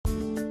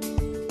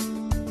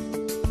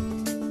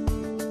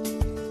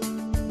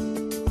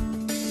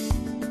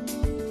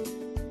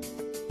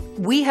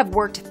We have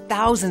worked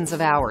thousands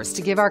of hours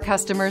to give our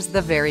customers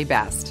the very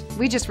best.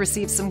 We just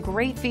received some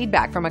great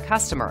feedback from a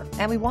customer,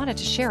 and we wanted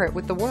to share it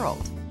with the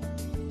world.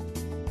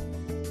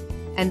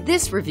 And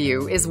this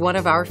review is one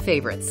of our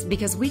favorites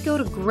because we go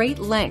to great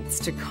lengths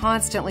to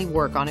constantly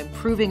work on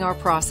improving our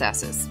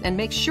processes and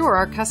make sure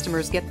our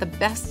customers get the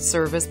best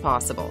service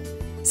possible.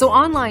 So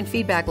online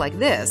feedback like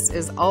this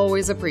is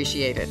always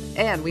appreciated,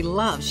 and we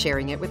love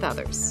sharing it with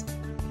others.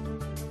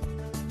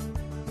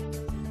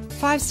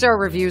 5-star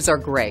reviews are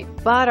great,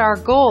 but our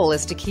goal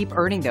is to keep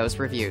earning those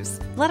reviews.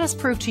 Let us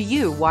prove to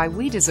you why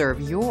we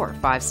deserve your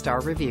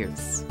 5-star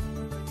reviews.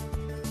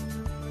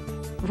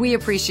 We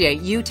appreciate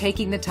you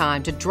taking the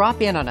time to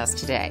drop in on us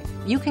today.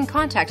 You can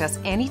contact us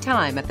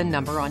anytime at the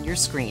number on your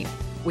screen.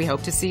 We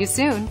hope to see you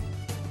soon.